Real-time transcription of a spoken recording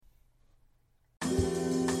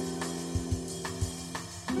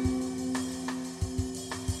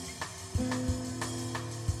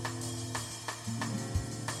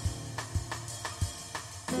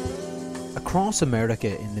Across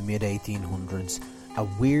America in the mid-1800s, a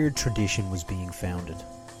weird tradition was being founded.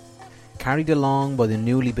 Carried along by the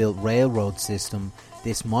newly built railroad system,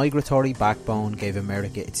 this migratory backbone gave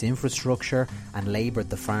America its infrastructure and laboured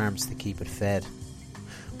the farms to keep it fed.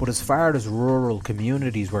 But as far as rural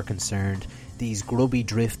communities were concerned, these grubby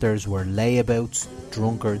drifters were layabouts,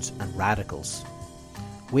 drunkards and radicals.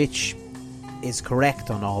 Which is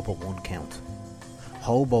correct on all but one count.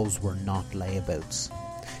 Hobos were not layabouts.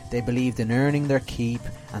 They believed in earning their keep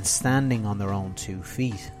and standing on their own 2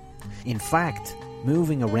 feet. In fact,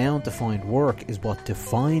 moving around to find work is what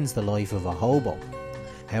defines the life of a hobo.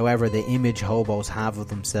 However, the image hobos have of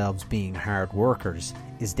themselves being hard workers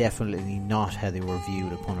is definitely not how they were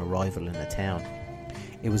viewed upon arrival in a town.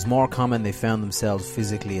 It was more common they found themselves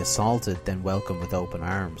physically assaulted than welcomed with open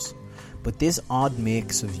arms. But this odd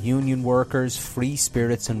mix of union workers, free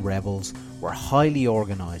spirits and rebels were highly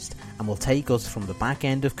organised and will take us from the back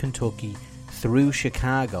end of Kentucky through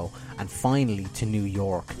Chicago and finally to New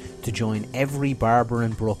York to join every barber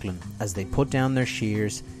in Brooklyn as they put down their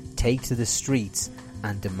shears, take to the streets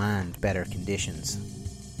and demand better conditions.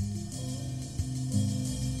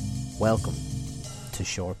 Welcome to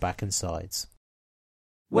Shortback and Sides.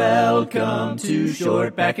 Welcome to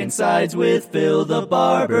Shortback and Sides with Phil the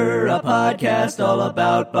Barber, a podcast all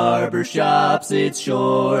about barbershops. It's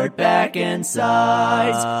Shortback and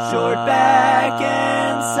Sides, Shortback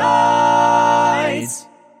and Sides.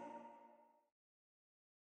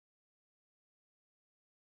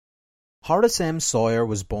 Horace M. Sawyer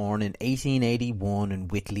was born in 1881 in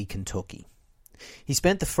Whitley, Kentucky. He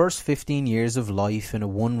spent the first 15 years of life in a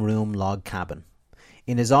one-room log cabin.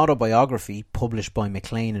 In his autobiography, published by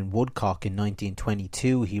Maclean and Woodcock in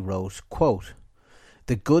 1922, he wrote, quote,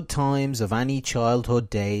 "The good times of any childhood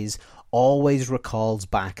days always recalls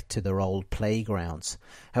back to their old playgrounds.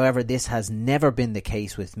 However, this has never been the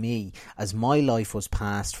case with me, as my life was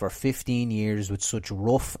passed for 15 years with such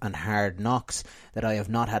rough and hard knocks that I have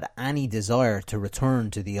not had any desire to return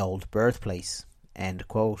to the old birthplace." End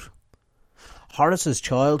quote. Horace's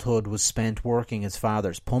childhood was spent working his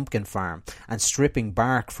father's pumpkin farm and stripping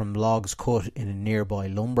bark from logs cut in a nearby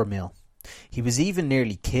lumber mill. He was even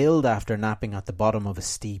nearly killed after napping at the bottom of a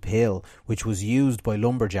steep hill, which was used by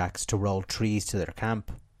lumberjacks to roll trees to their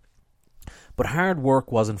camp. But hard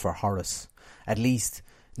work wasn't for Horace, at least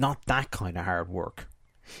not that kind of hard work.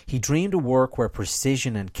 He dreamed of work where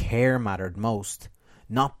precision and care mattered most,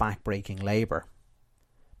 not backbreaking labour.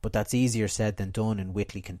 But that's easier said than done in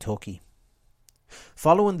Whitley, Kentucky.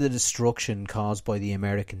 Following the destruction caused by the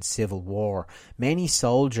American Civil War, many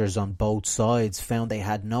soldiers on both sides found they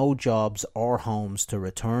had no jobs or homes to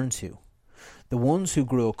return to. The ones who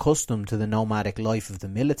grew accustomed to the nomadic life of the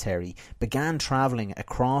military began travelling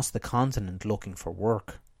across the continent looking for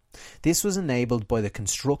work. This was enabled by the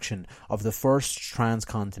construction of the first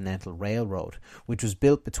transcontinental railroad, which was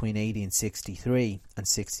built between 1863 and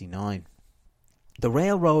 69. The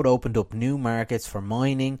railroad opened up new markets for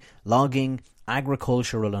mining, logging,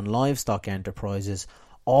 agricultural and livestock enterprises,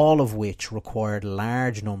 all of which required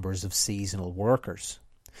large numbers of seasonal workers.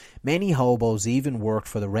 Many hobos even worked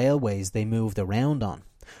for the railways they moved around on.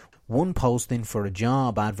 One posting for a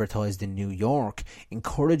job advertised in New York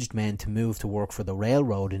encouraged men to move to work for the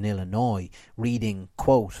railroad in Illinois, reading,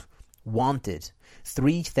 quote, "Wanted,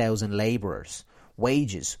 3,000 labourers,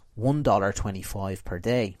 wages $1.25 per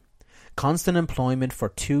day. Constant employment for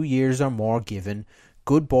 2 years or more given.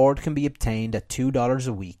 Good board can be obtained at $2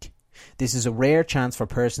 a week. This is a rare chance for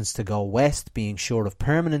persons to go west, being sure of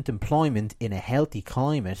permanent employment in a healthy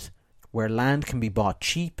climate where land can be bought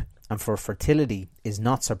cheap and for fertility is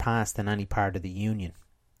not surpassed in any part of the Union."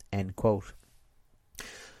 End quote.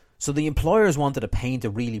 So the employers wanted to paint a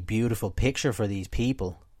really beautiful picture for these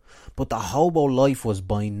people. But the hobo life was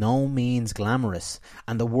by no means glamorous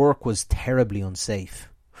and the work was terribly unsafe.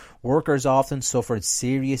 Workers often suffered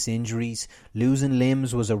serious injuries, losing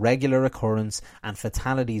limbs was a regular occurrence, and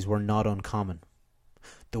fatalities were not uncommon.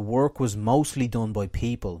 The work was mostly done by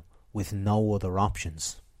people with no other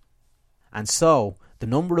options. And so, the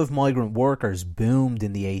number of migrant workers boomed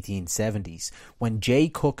in the 1870s when J.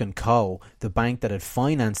 Cook & Co., the bank that had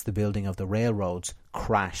financed the building of the railroads,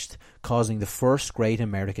 crashed, causing the first Great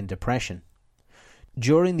American Depression.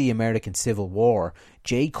 During the American Civil War,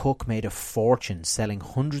 J. Cook made a fortune selling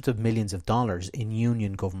hundreds of millions of dollars in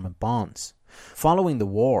Union government bonds. Following the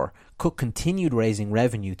war, Cook continued raising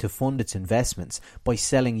revenue to fund its investments by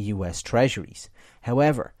selling US treasuries.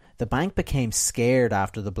 However, the bank became scared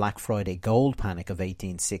after the Black Friday gold panic of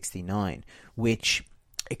 1869, which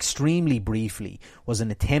extremely briefly, was an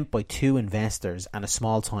attempt by two investors and a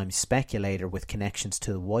small-time speculator with connections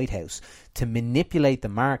to the White House to manipulate the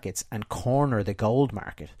markets and corner the gold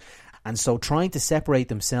market. And so, trying to separate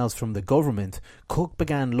themselves from the government, Cook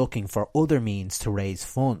began looking for other means to raise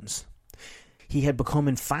funds. He had become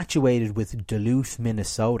infatuated with Duluth,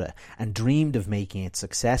 Minnesota, and dreamed of making it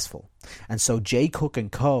successful. And so Jay Cooke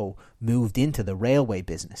 & Co. moved into the railway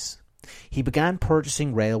business. He began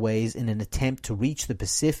purchasing railways in an attempt to reach the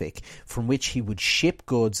Pacific, from which he would ship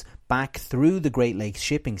goods back through the Great Lakes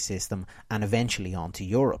shipping system and eventually on to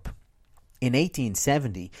Europe. In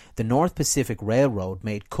 1870, the North Pacific Railroad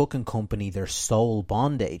made Cook & Company their sole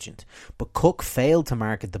bond agent, but Cook failed to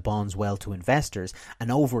market the bonds well to investors and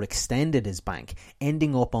overextended his bank,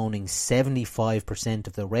 ending up owning 75%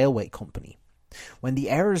 of the railway company. When the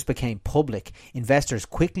errors became public, investors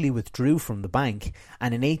quickly withdrew from the bank,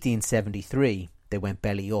 and in 1873 they went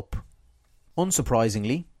belly up.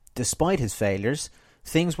 Unsurprisingly, despite his failures,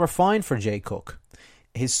 things were fine for Jay Cooke.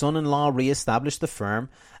 His son-in-law re-established the firm,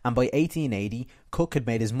 and by 1880 Cooke had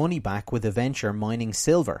made his money back with a venture mining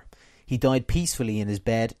silver. He died peacefully in his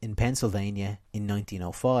bed in Pennsylvania in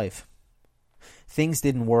 1905. Things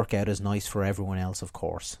didn't work out as nice for everyone else, of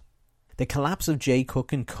course. The collapse of Jay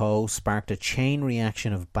Cooke & Co. sparked a chain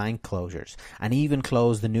reaction of bank closures and even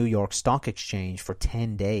closed the New York Stock Exchange for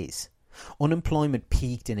 10 days. Unemployment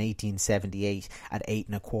peaked in 1878 at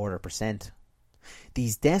 8.25%.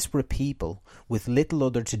 These desperate people, with little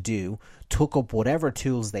other to do, took up whatever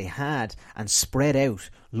tools they had and spread out,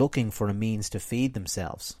 looking for a means to feed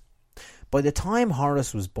themselves. By the time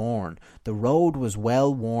Horace was born, the road was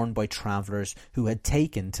well worn by travellers who had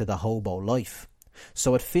taken to the hobo life.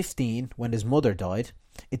 So at 15, when his mother died,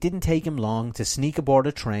 it didn't take him long to sneak aboard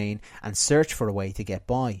a train and search for a way to get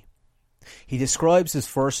by. He describes his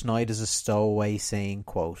first night as a stowaway, saying,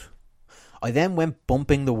 quote, "I then went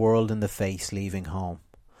bumping the world in the face leaving home.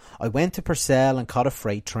 I went to Purcell and caught a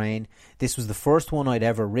freight train. This was the first one I'd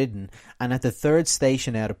ever ridden, and at the third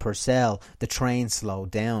station out of Purcell, the train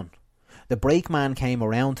slowed down. The brakeman came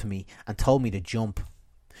around to me and told me to jump.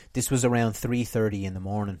 This was around 3:30 in the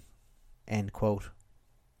morning." End quote.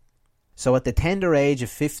 So at the tender age of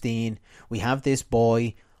 15, we have this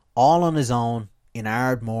boy all on his own in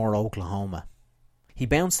Ardmore, Oklahoma. He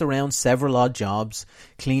bounced around several odd jobs,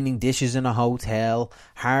 cleaning dishes in a hotel,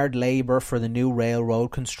 hard labour for the new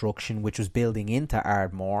railroad construction which was building into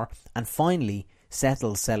Ardmore, and finally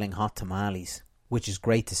settled selling hot tamales, which is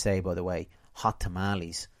great to say, by the way, hot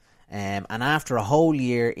tamales. And after a whole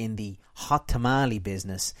year in the hot tamale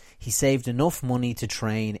business, he saved enough money to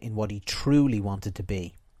train in what he truly wanted to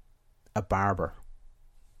be, a barber.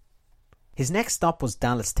 His next stop was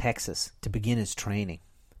Dallas, Texas, to begin his training.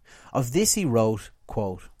 Of this he wrote,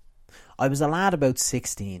 quote, "I was a lad about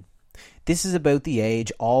 16. This is about the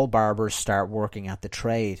age all barbers start working at the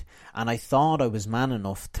trade, and I thought I was man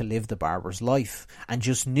enough to live the barber's life, and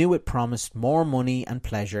just knew it promised more money and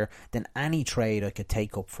pleasure than any trade I could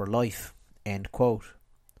take up for life." End quote.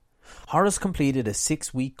 Horace completed a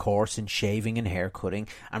 6-week course in shaving and hair cutting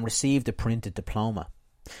and received a printed diploma,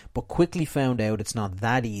 but quickly found out it's not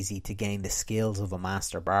that easy to gain the skills of a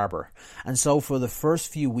master barber, and so for the first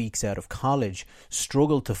few weeks out of college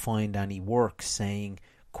struggled to find any work, saying,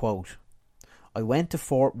 quote, "I went to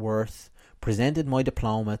Fort Worth, presented my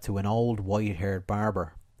diploma to an old white-haired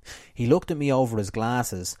barber. He looked at me over his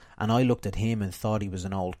glasses, and I looked at him and thought he was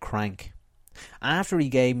an old crank. After he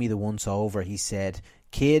gave me the once-over, he said,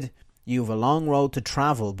 'Kid, you have a long road to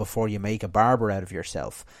travel before you make a barber out of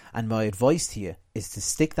yourself, and my advice to you is to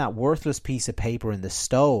stick that worthless piece of paper in the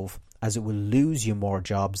stove, as it will lose you more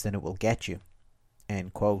jobs than it will get you.'"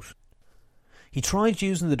 End quote. He tried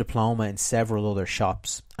using the diploma in several other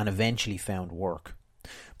shops and eventually found work.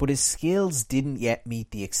 But his skills didn't yet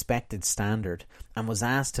meet the expected standard and was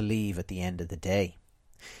asked to leave at the end of the day.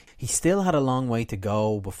 He still had a long way to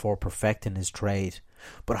go before perfecting his trade,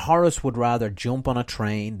 but Horace would rather jump on a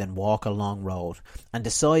train than walk a long road, and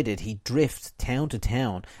decided he'd drift town to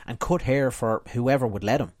town and cut hair for whoever would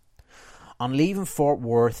let him. On leaving Fort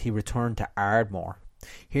Worth, he returned to Ardmore.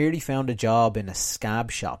 Here he found a job in a scab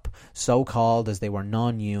shop, so called as they were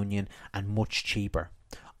non-union and much cheaper.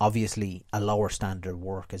 Obviously, a lower standard of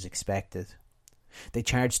work as expected. They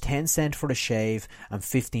charged 10 cents for a shave and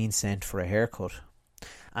 15 cents for a haircut.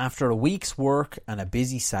 After a week's work and a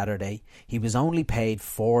busy Saturday, he was only paid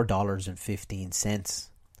 $4.15.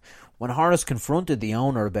 When Horace confronted the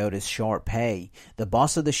owner about his short pay, the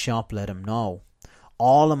boss of the shop let him know,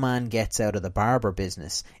 "All a man gets out of the barber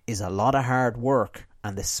business is a lot of hard work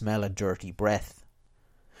and the smell of dirty breath."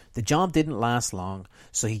 The job didn't last long,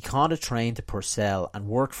 so he caught a train to Purcell and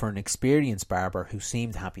worked for an experienced barber who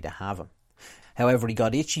seemed happy to have him. However, he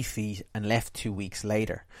got itchy feet and left 2 weeks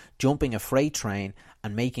later, jumping a freight train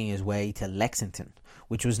and making his way to Lexington,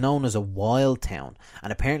 which was known as a wild town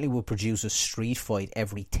and apparently would produce a street fight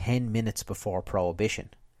every 10 minutes before Prohibition.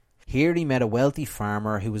 Here he met a wealthy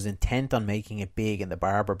farmer who was intent on making it big in the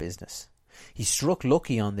barber business. He struck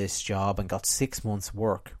lucky on this job and got 6 months'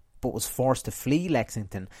 work, but was forced to flee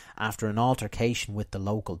Lexington after an altercation with the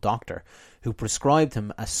local doctor, who prescribed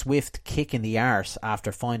him a swift kick in the arse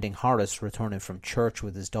after finding Horace returning from church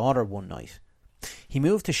with his daughter one night. He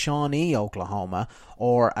moved to Shawnee, Oklahoma,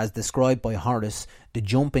 or, as described by Horace, the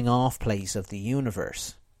jumping-off place of the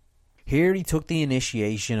universe. Here he took the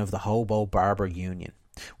initiation of the Hobo Barber Union,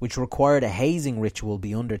 which required a hazing ritual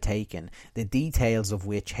be undertaken, the details of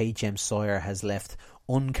which H.M. Sawyer has left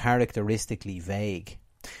uncharacteristically vague.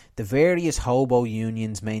 The various hobo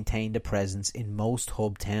unions maintained a presence in most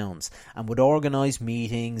hub towns and would organise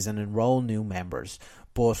meetings and enrol new members,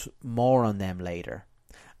 but more on them later.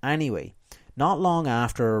 Anyway, not long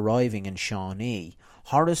after arriving in Shawnee,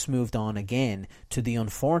 Horace moved on again to the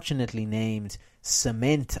unfortunately named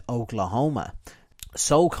Cement, Oklahoma,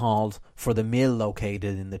 so called for the mill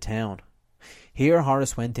located in the town. Here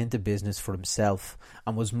Horace went into business for himself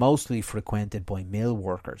and was mostly frequented by mill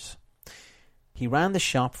workers. He ran the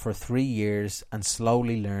shop for 3 years and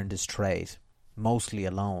slowly learned his trade, mostly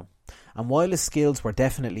alone. And while his skills were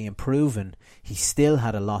definitely improving, he still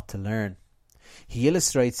had a lot to learn. He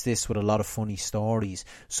illustrates this with a lot of funny stories,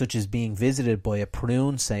 such as being visited by a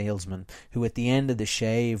prune salesman who at the end of the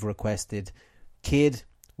shave requested, "Kid,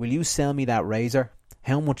 will you sell me that razor?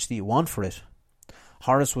 How much do you want for it?"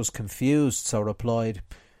 Horace was confused, so replied,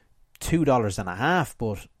 $2.50,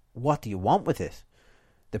 but what do you want with it?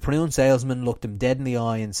 The prune salesman looked him dead in the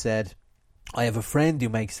eye and said, "I have a friend who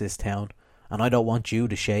makes this town, and I don't want you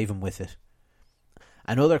to shave him with it."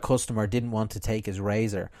 Another customer didn't want to take his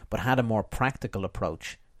razor, but had a more practical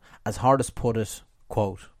approach. As Horace put it,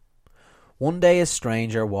 quote, "One day a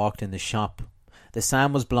stranger walked in the shop. The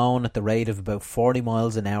Sam was blown at the rate of about 40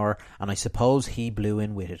 miles an hour, and I suppose he blew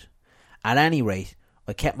in with it. At any rate,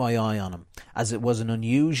 I kept my eye on him, as it was an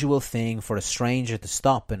unusual thing for a stranger to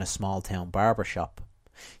stop in a small town barber shop.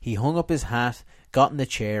 He hung up his hat, got in the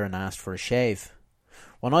chair and asked for a shave.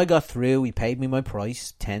 When I got through, he paid me my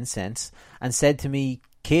price, 10 cents, and said to me,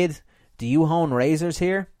 'Kid, do you hone razors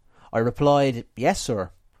here?' I replied, 'Yes,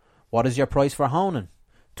 sir.' 'What is your price for honing?'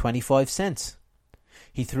 25 cents.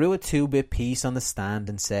 He threw a 2-bit piece on the stand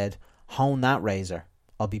and said, 'Hone that razor.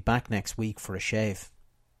 I'll be back next week for a shave.'"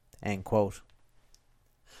 End quote.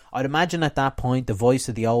 I'd imagine at that point the voice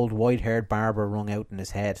of the old white-haired barber rung out in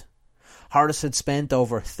his head. Horace had spent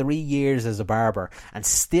over 3 years as a barber and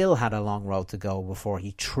still had a long road to go before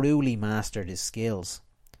he truly mastered his skills.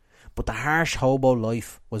 But the harsh hobo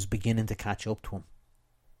life was beginning to catch up to him.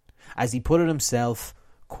 As he put it himself,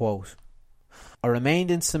 quote, "I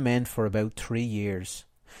remained in cement for about 3 years.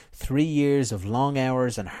 3 years of long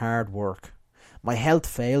hours and hard work. My health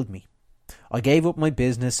failed me. I gave up my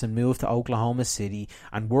business and moved to Oklahoma City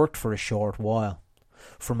and worked for a short while.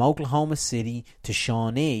 From Oklahoma City to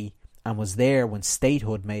Shawnee, and was there when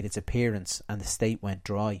statehood made its appearance and the state went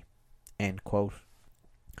dry." End quote.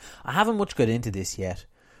 I haven't much got into this yet,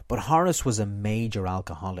 but Horace was a major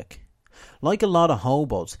alcoholic. Like a lot of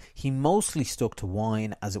hobos, he mostly stuck to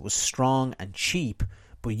wine as it was strong and cheap,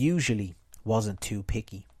 but usually wasn't too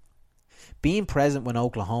picky. Being present when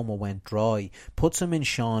Oklahoma went dry puts him in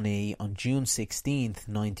Shawnee on June 16th,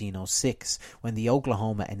 1906, when the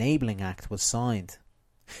Oklahoma Enabling Act was signed.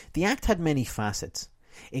 The act had many facets.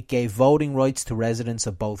 It gave voting rights to residents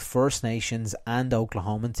of both First Nations and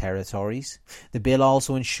Oklahoman territories. The bill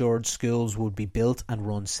also ensured schools would be built and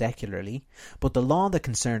run secularly. But the law that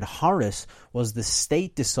concerned Horace was the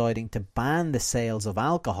state deciding to ban the sales of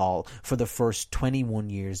alcohol for the first 21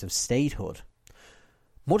 years of statehood.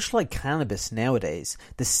 Much like cannabis nowadays,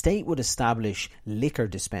 the state would establish liquor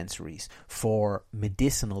dispensaries for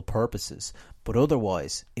medicinal purposes, but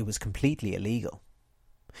otherwise it was completely illegal.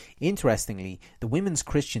 Interestingly, the Women's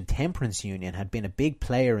Christian Temperance Union had been a big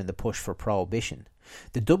player in the push for prohibition.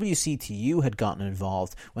 The WCTU had gotten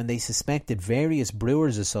involved when they suspected various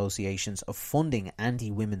brewers' associations of funding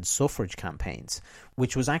anti-women's suffrage campaigns,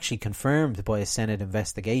 which was actually confirmed by a Senate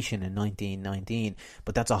investigation in 1919,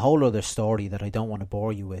 but that's a whole other story that I don't want to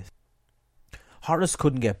bore you with. Horace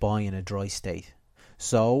couldn't get by in a dry state,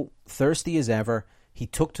 so, thirsty as ever, he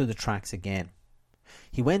took to the tracks again.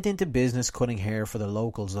 He went into business cutting hair for the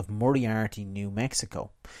locals of Moriarty, New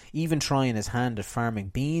Mexico, even trying his hand at farming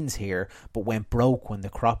beans here, but went broke when the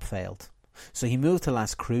crop failed. So he moved to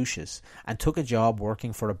Las Cruces and took a job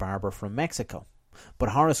working for a barber from Mexico. But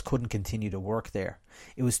Horace couldn't continue to work there.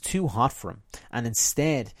 It was too hot for him, and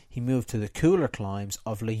instead he moved to the cooler climes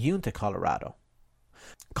of La Junta, Colorado.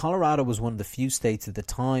 Colorado was one of the few states at the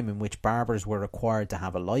time in which barbers were required to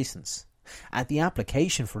have a license. At the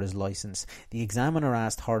application for his license, the examiner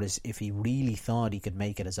asked Horace if he really thought he could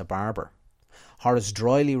make it as a barber. Horace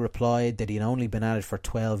dryly replied that he'd only been at it for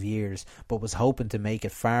 12 years, but was hoping to make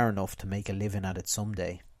it far enough to make a living at it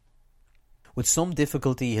someday. With some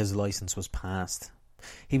difficulty, his license was passed.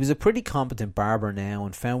 He was a pretty competent barber now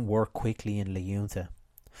and found work quickly in La Junta.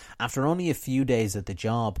 After only a few days at the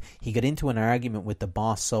job, he got into an argument with the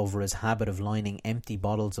boss over his habit of lining empty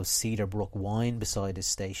bottles of Cedar Brook wine beside his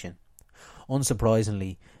station.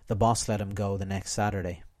 Unsurprisingly, the boss let him go the next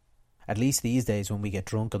Saturday. At least these days, when we get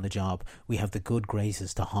drunk on the job, we have the good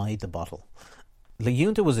graces to hide the bottle. La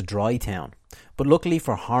Junta was a dry town, but luckily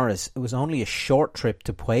for Horace, it was only a short trip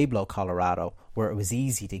to Pueblo, Colorado, where it was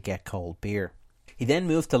easy to get cold beer. He then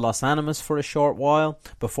moved to Los Animas for a short while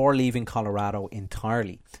before leaving Colorado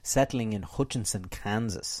entirely, settling in Hutchinson,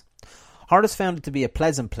 Kansas. Horace found it to be a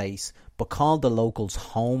pleasant place, but called the locals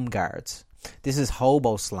home guards. This is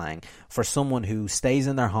hobo slang for someone who stays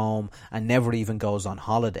in their home and never even goes on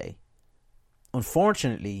holiday.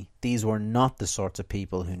 Unfortunately, these were not the sorts of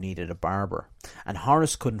people who needed a barber, and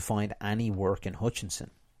Horace couldn't find any work in Hutchinson.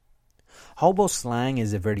 Hobo slang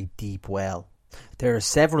is a very deep well. There are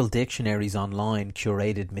several dictionaries online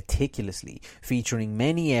curated meticulously, featuring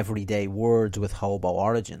many everyday words with hobo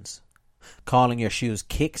origins. Calling your shoes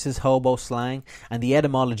kicks is hobo slang, and the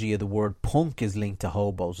etymology of the word punk is linked to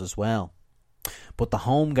hobos as well. But the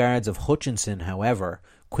home guards of Hutchinson, however,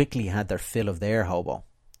 quickly had their fill of their hobo.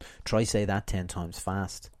 Try say that 10 times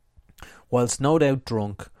fast. Whilst no doubt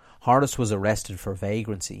drunk, Horace was arrested for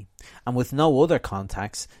vagrancy, and with no other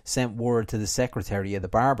contacts, sent word to the secretary of the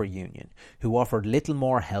Barber Union, who offered little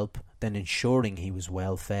more help than ensuring he was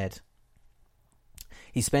well fed.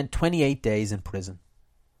 He spent 28 days in prison.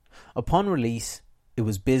 Upon release, it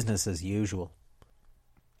was business as usual.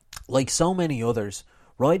 Like so many others,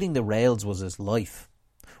 riding the rails was his life.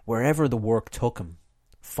 Wherever the work took him,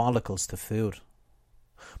 follicles to food.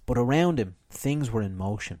 But around him, things were in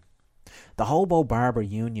motion. The Hobo Barber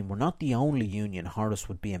Union were not the only union Horace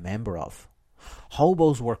would be a member of.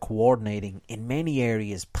 Hobos were coordinating in many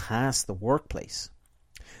areas past the workplace.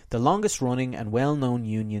 The longest running and well-known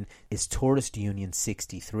union is Tourist Union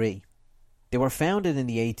 63. They were founded in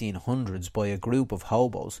the 1800s by a group of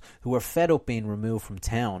hobos who were fed up being removed from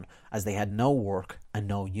town as they had no work and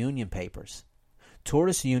no union papers.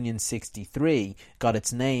 Tourist Union 63 got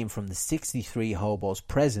its name from the 63 hobos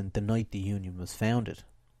present the night the union was founded.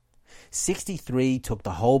 63 took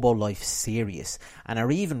the hobo life serious and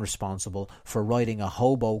are even responsible for writing a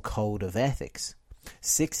hobo code of ethics.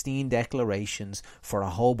 16 declarations for a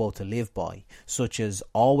hobo to live by, such as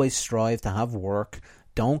always strive to have work,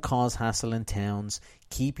 don't cause hassle in towns,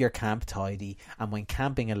 keep your camp tidy, and when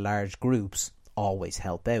camping in large groups, always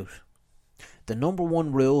help out. The number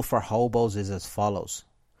one rule for hobos is as follows.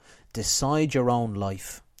 Decide your own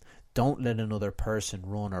life. Don't let another person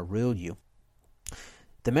run or rule you.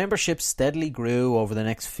 The membership steadily grew over the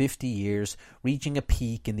next 50 years, reaching a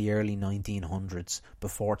peak in the early 1900s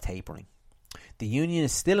before tapering. The union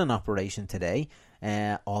is still in operation today,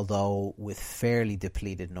 although with fairly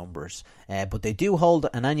depleted numbers. But they do hold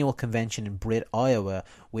an annual convention in Britt, Iowa,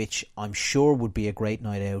 which I'm sure would be a great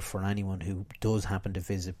night out for anyone who does happen to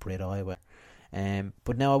visit Britt, Iowa.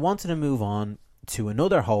 But now I wanted to move on to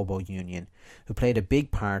another hobo union who played a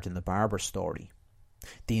big part in the barber story.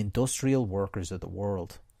 The industrial workers of the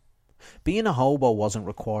world. Being a hobo wasn't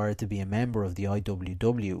required to be a member of the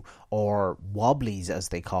IWW, or Wobblies as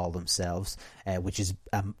they call themselves, which is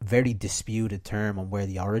a very disputed term on where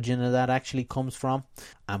the origin of that actually comes from,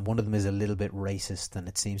 and one of them is a little bit racist and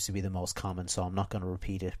it seems to be the most common, so I'm not going to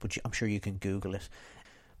repeat it, but I'm sure you can Google it.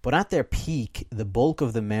 But at their peak, the bulk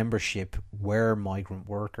of the membership were migrant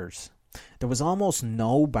workers. There was almost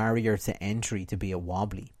no barrier to entry to be a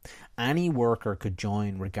wobbly. Any worker could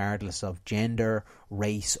join regardless of gender,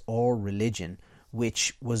 race or religion,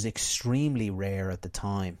 which was extremely rare at the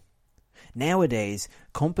time. Nowadays,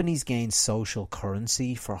 companies gain social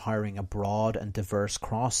currency for hiring a broad and diverse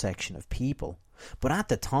cross-section of people. But at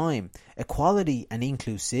the time, equality and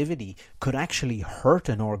inclusivity could actually hurt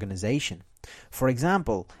an organisation. For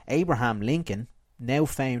example, Abraham Lincoln, now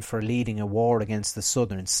famed for leading a war against the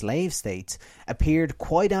southern slave states, appeared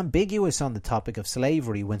quite ambiguous on the topic of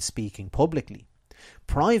slavery when speaking publicly.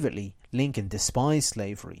 Privately, Lincoln despised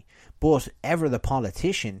slavery, but ever the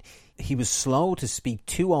politician, he was slow to speak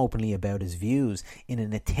too openly about his views in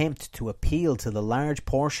an attempt to appeal to the large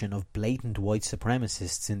portion of blatant white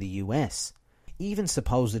supremacists in the US. Even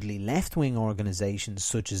supposedly left-wing organizations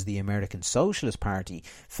such as the American Socialist Party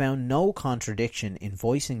found no contradiction in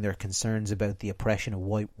voicing their concerns about the oppression of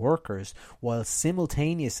white workers while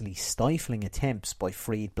simultaneously stifling attempts by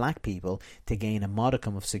freed black people to gain a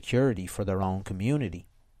modicum of security for their own community.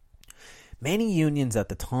 Many unions at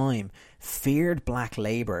the time feared black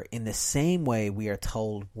labour in the same way we are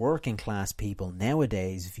told working class people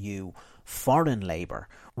nowadays view foreign labour,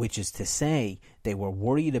 which is to say they were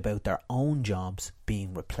worried about their own jobs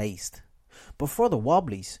being replaced. But for the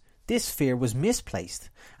Wobblies, this fear was misplaced,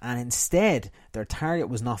 and instead their target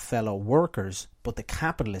was not fellow workers but the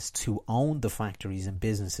capitalists who owned the factories and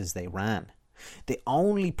businesses they ran. The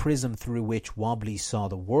only prism through which Wobblies saw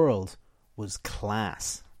the world was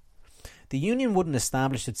class. The union wouldn't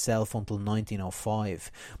establish itself until 1905,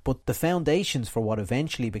 but the foundations for what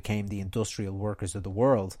eventually became the Industrial Workers of the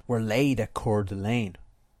World were laid at Coeur d'Alene.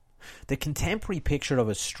 The contemporary picture of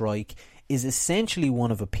a strike is essentially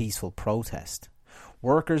one of a peaceful protest.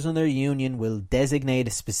 Workers and their union will designate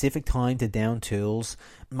a specific time to down tools,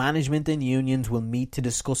 management and unions will meet to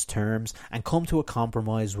discuss terms and come to a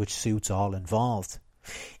compromise which suits all involved.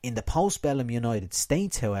 In the postbellum United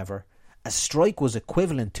States, however, a strike was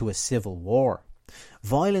equivalent to a civil war.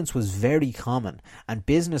 Violence was very common, and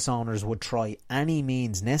business owners would try any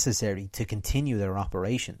means necessary to continue their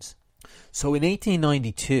operations. So in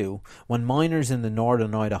 1892, when miners in the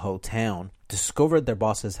northern Idaho town discovered their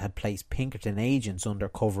bosses had placed Pinkerton agents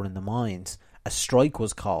undercover in the mines, a strike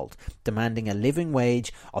was called, demanding a living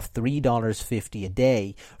wage of $3.50 a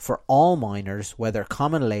day for all miners, whether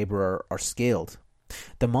common labourer or skilled.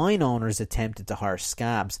 The mine owners attempted to hire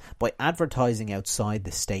scabs by advertising outside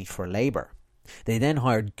the state for labour. They then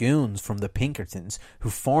hired goons from the Pinkertons who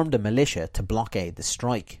formed a militia to blockade the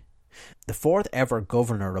strike. The fourth ever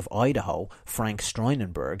governor of Idaho, Frank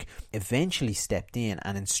Steunenberg, eventually stepped in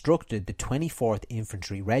and instructed the 24th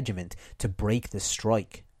Infantry Regiment to break the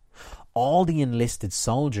strike. All the enlisted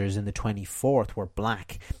soldiers in the 24th were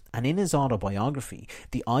black, and in his autobiography,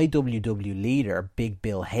 the IWW leader, Big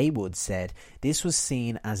Bill Haywood, said this was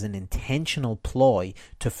seen as an intentional ploy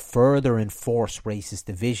to further enforce racist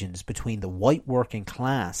divisions between the white working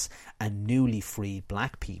class and newly freed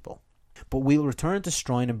black people. But we'll return to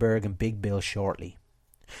Steunenberg and Big Bill shortly.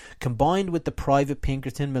 Combined with the private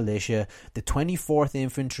Pinkerton militia, the 24th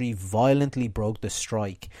Infantry violently broke the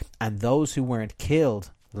strike, and those who weren't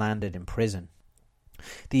killed landed in prison.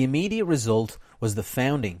 The immediate result was the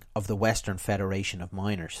founding of the Western Federation of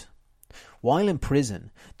Miners. While in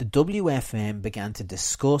prison, the WFM began to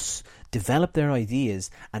discuss, develop their ideas,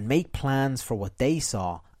 and make plans for what they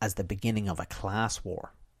saw as the beginning of a class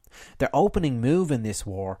war. Their opening move in this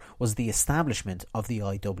war was the establishment of the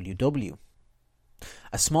IWW.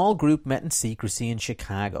 A small group met in secrecy in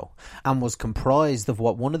Chicago and was comprised of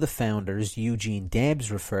what one of the founders, Eugene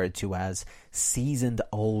Debs, referred to as seasoned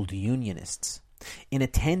old unionists. In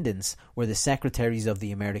attendance were the secretaries of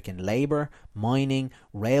the American Labour, Mining,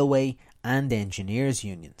 Railway and Engineers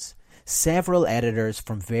unions. Several editors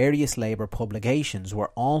from various labour publications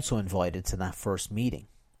were also invited to that first meeting.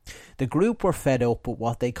 The group were fed up with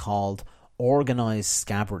what they called organised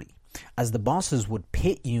scabbery, as the bosses would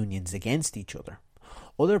pit unions against each other.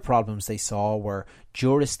 Other problems they saw were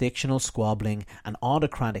jurisdictional squabbling and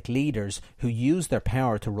autocratic leaders who used their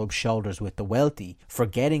power to rub shoulders with the wealthy,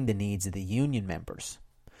 forgetting the needs of the union members.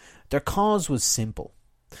 Their cause was simple.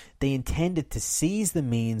 They intended to seize the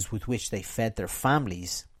means with which they fed their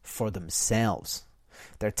families for themselves.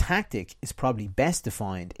 Their tactic is probably best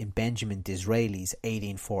defined in Benjamin Disraeli's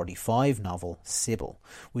 1845 novel Sybil,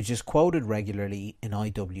 which is quoted regularly in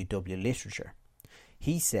IWW literature.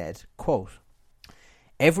 He said, quote,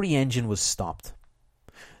 "Every engine was stopped.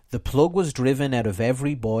 The plug was driven out of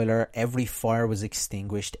every boiler, every fire was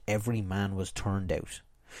extinguished, every man was turned out.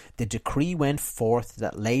 The decree went forth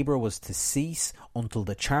that labour was to cease until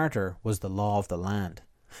the charter was the law of the land.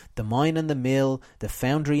 The mine and the mill, the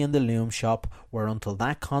foundry and the loom shop were until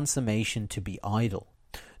that consummation to be idle.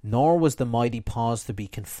 Nor was the mighty pause to be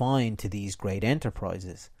confined to these great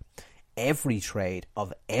enterprises. Every trade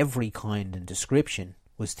of every kind and description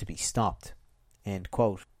was to be stopped." End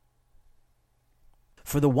quote.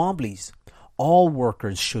 For the Wobblies, all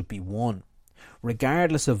workers should be one.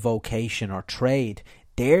 Regardless of vocation or trade,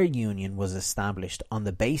 their union was established on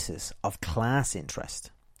the basis of class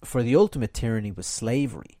interest. For the ultimate tyranny was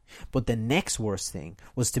slavery, but the next worst thing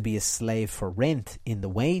was to be a slave for rent in the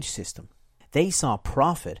wage system. They saw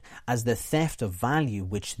profit as the theft of value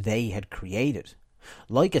which they had created.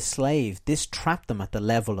 Like a slave, this trapped them at the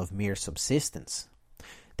level of mere subsistence.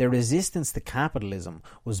 Their resistance to capitalism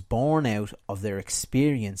was born out of their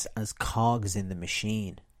experience as cogs in the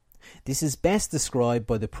machine. This is best described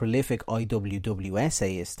by the prolific IWW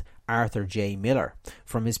essayist Arthur J. Miller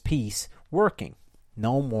from his piece Working,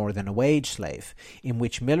 No More Than a Wage Slave, in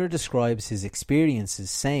which Miller describes his experiences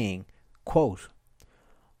saying, quote,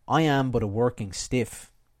 "I am but a working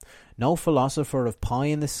stiff, no philosopher of pie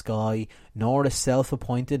in the sky, nor a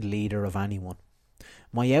self-appointed leader of anyone.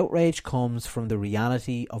 My outrage comes from the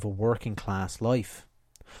reality of a working class life.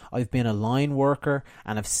 I've been a line worker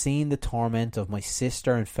and have seen the torment of my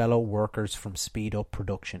sister and fellow workers from speed up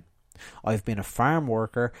production. I've been a farm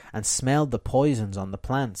worker and smelled the poisons on the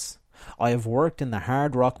plants. I have worked in the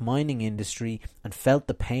hard rock mining industry and felt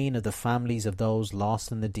the pain of the families of those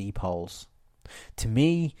lost in the deep holes. To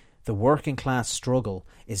me, the working class struggle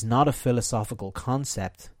is not a philosophical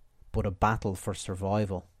concept, but a battle for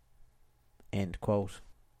survival." End quote.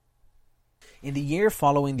 In the year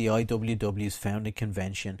following the IWW's founding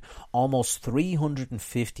convention, almost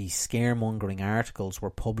 350 scaremongering articles were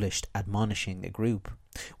published admonishing the group,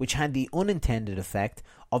 which had the unintended effect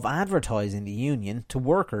of advertising the union to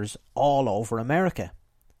workers all over America.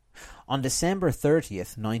 On December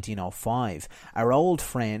 30th, 1905, our old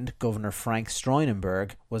friend Governor Frank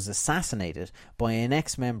Steunenberg was assassinated by an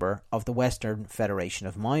ex-member of the Western Federation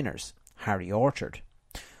of Miners, Harry Orchard.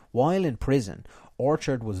 While in prison,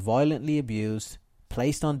 Orchard was violently abused,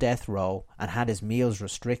 placed on death row, and had his meals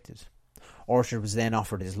restricted. Orchard was then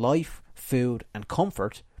offered his life, food, and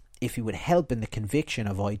comfort if he would help in the conviction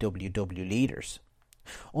of IWW leaders.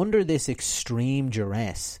 Under this extreme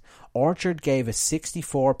duress, Orchard gave a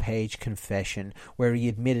 64-page confession where he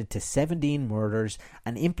admitted to 17 murders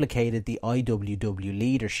and implicated the IWW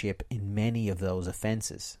leadership in many of those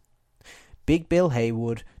offences. Big Bill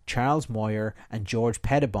Haywood, Charles Moyer and George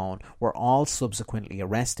Pettibone were all subsequently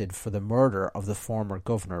arrested for the murder of the former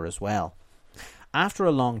governor as well. After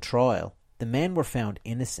a long trial, the men were found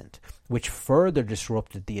innocent, which further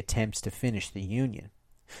disrupted the attempts to finish the union.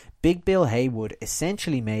 Big Bill Haywood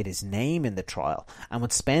essentially made his name in the trial and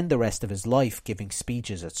would spend the rest of his life giving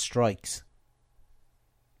speeches at strikes.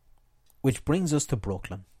 Which brings us to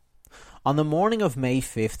Brooklyn. On the morning of May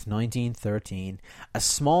 5th, 1913, a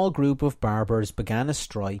small group of barbers began a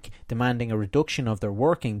strike demanding a reduction of their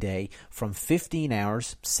working day from 15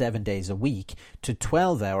 hours, 7 days a week, to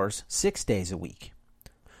 12 hours, 6 days a week.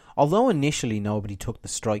 Although initially nobody took the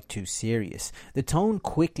strike too serious, the tone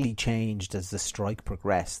quickly changed as the strike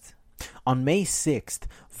progressed. On May 6th,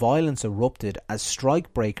 violence erupted as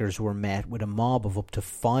strikebreakers were met with a mob of up to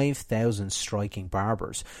 5,000 striking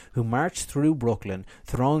barbers who marched through Brooklyn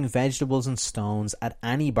throwing vegetables and stones at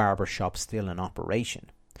any barber shop still in operation.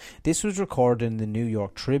 This was recorded in the New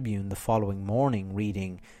York Tribune the following morning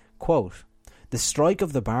reading, quote, "The strike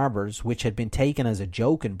of the barbers, which had been taken as a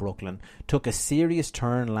joke in Brooklyn, took a serious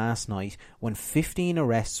turn last night when 15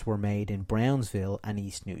 arrests were made in Brownsville and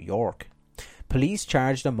East New York. Police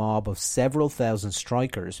charged a mob of several thousand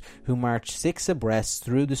strikers who marched 6 abreast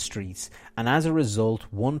through the streets, and as a result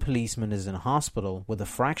 1 policeman is in hospital with a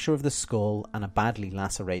fracture of the skull and a badly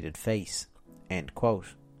lacerated face." End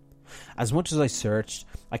quote. As much as I searched,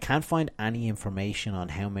 I can't find any information on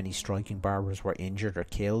how many striking barbers were injured or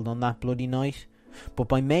killed on that bloody night, but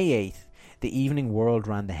by May 8th, the Evening World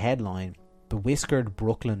ran the headline, "Bewhiskered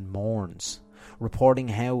Brooklyn Mourns," reporting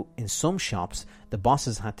how, in some shops, the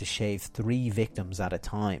bosses had to shave 3 victims at a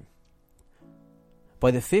time.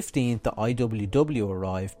 By the 15th, the IWW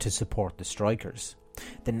arrived to support the strikers.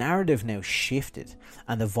 The narrative now shifted,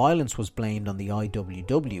 and the violence was blamed on the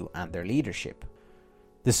IWW and their leadership.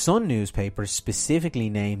 The Sun newspaper specifically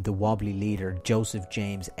named the wobbly leader Joseph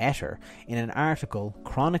James Etter in an article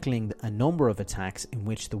chronicling a number of attacks in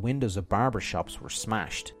which the windows of barber shops were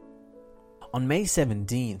smashed. On May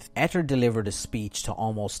 17th, Etter delivered a speech to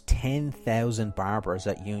almost 10,000 barbers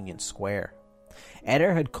at Union Square.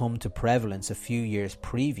 Etter had come to prevalence a few years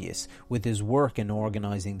previous with his work in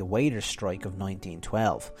organising the waiters' strike of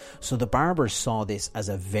 1912, so the barbers saw this as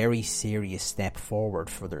a very serious step forward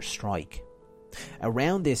for their strike.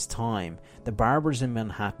 Around this time, the barbers in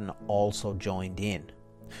Manhattan also joined in.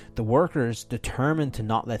 The workers, determined to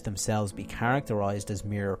not let themselves be characterised as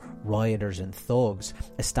mere rioters and thugs,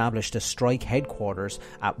 established a strike headquarters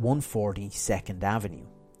at 140 2nd Avenue.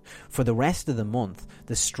 For the rest of the month,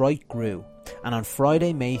 the strike grew, and on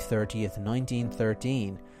Friday, May 30th,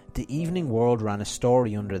 1913, the Evening World ran a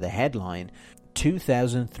story under the headline,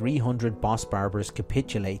 2,300 boss barbers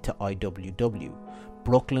capitulate to IWW.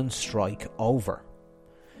 Brooklyn strike over.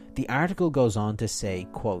 The article goes on to say,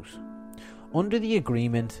 quote, Under the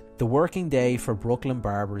agreement, the working day for Brooklyn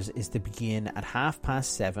barbers is to begin at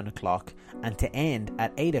 7:30 and to end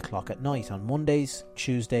at 8 at night on Mondays,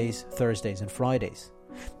 Tuesdays, Thursdays and Fridays.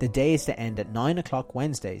 The day is to end at 9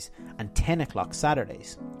 Wednesdays and 10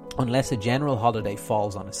 Saturdays, unless a general holiday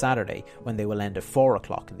falls on a Saturday, when they will end at 4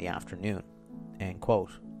 in the afternoon. End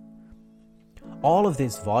quote. All of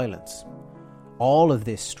this violence, all of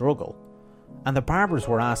this struggle, and the barbers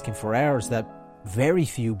were asking for hours that very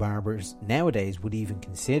few barbers nowadays would even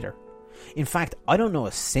consider. In fact, I don't know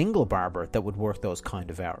a single barber that would work those kind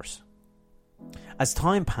of hours. As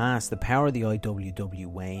time passed, the power of the IWW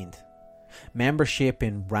waned. Membership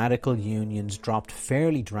in radical unions dropped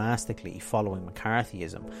fairly drastically following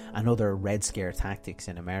McCarthyism and other Red Scare tactics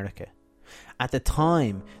in America. At the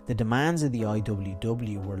time, the demands of the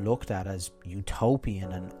IWW were looked at as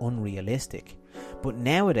utopian and unrealistic, but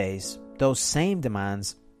nowadays those same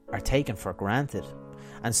demands are taken for granted,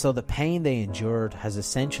 and so the pain they endured has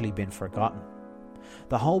essentially been forgotten.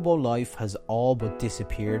 The hobo life has all but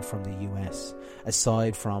disappeared from the US,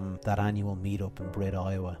 aside from that annual meetup in Britt,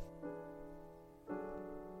 Iowa.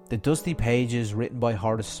 The dusty pages written by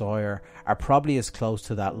Horace Sawyer are probably as close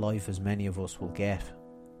to that life as many of us will get.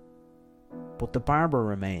 But the barber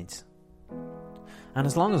remains. And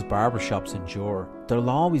as long as barbershops endure, there'll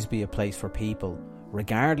always be a place for people,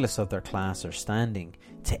 regardless of their class or standing,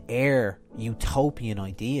 to air utopian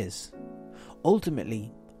ideas.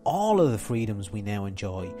 Ultimately, all of the freedoms we now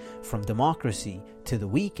enjoy, from democracy to the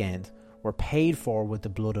weekend, were paid for with the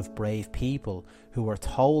blood of brave people who were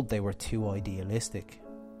told they were too idealistic.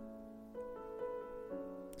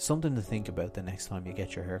 Something to think about the next time you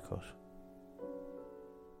get your haircut.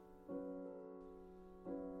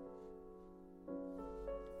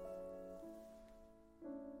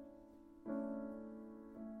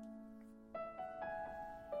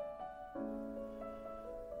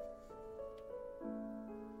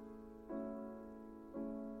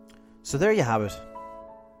 So there you have it.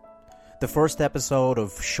 The first episode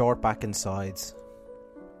of Short Back and Sides.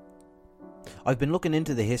 I've been looking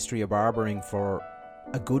into the history of barbering for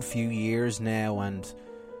a good few years now, and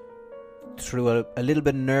through a little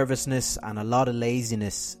bit of nervousness and a lot of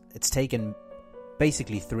laziness, it's taken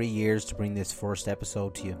basically 3 years to bring this first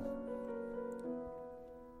episode to you.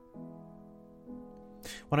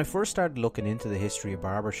 When I first started looking into the history of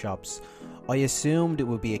barbershops, I assumed it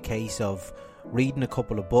would be a case of reading a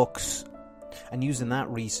couple of books and using that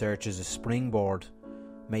research as a springboard,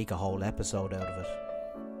 make a whole episode out of it.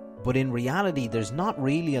 But in reality, there's not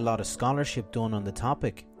really a lot of scholarship done on the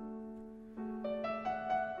topic.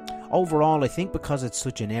 Overall, I think because it's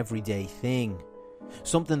such an everyday thing,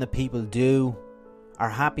 something that people do, are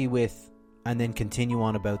happy with, and then continue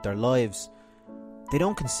on about their lives, they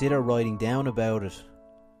don't consider writing down about it.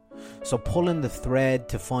 So pulling the thread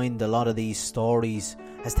to find a lot of these stories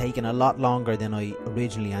has taken a lot longer than I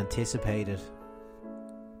originally anticipated.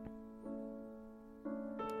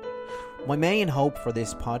 My main hope for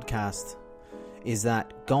this podcast is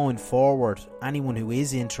that going forward, anyone who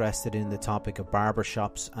is interested in the topic of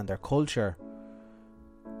barbershops and their culture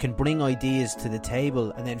can bring ideas to the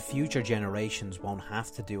table, and then future generations won't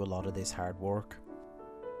have to do a lot of this hard work.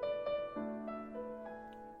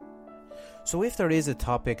 So if there is a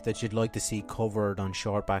topic that you'd like to see covered on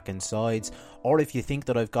Short Back and Sides, or if you think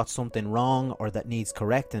that I've got something wrong or that needs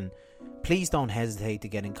correcting, please don't hesitate to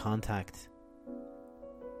get in contact.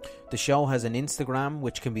 The show has an Instagram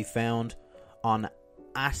which can be found on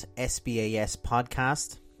 @SBAS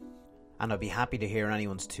Podcast, and I'd be happy to hear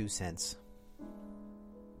anyone's 2 cents.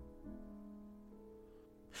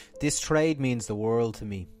 This trade means the world to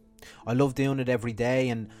me. I love doing it every day,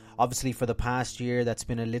 and obviously for the past year that's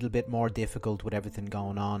been a little bit more difficult with everything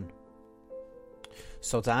going on.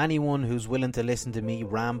 So to anyone who's willing to listen to me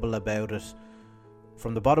ramble about it,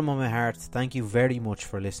 from the bottom of my heart, thank you very much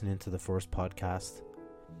for listening to the first podcast.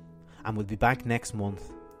 And we'll be back next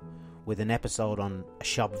month with an episode on a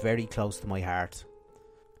shop very close to my heart.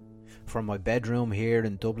 From my bedroom here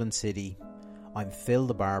in Dublin City, I'm Phil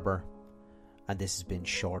the Barber, and this has been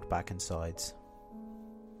Short Back and Sides.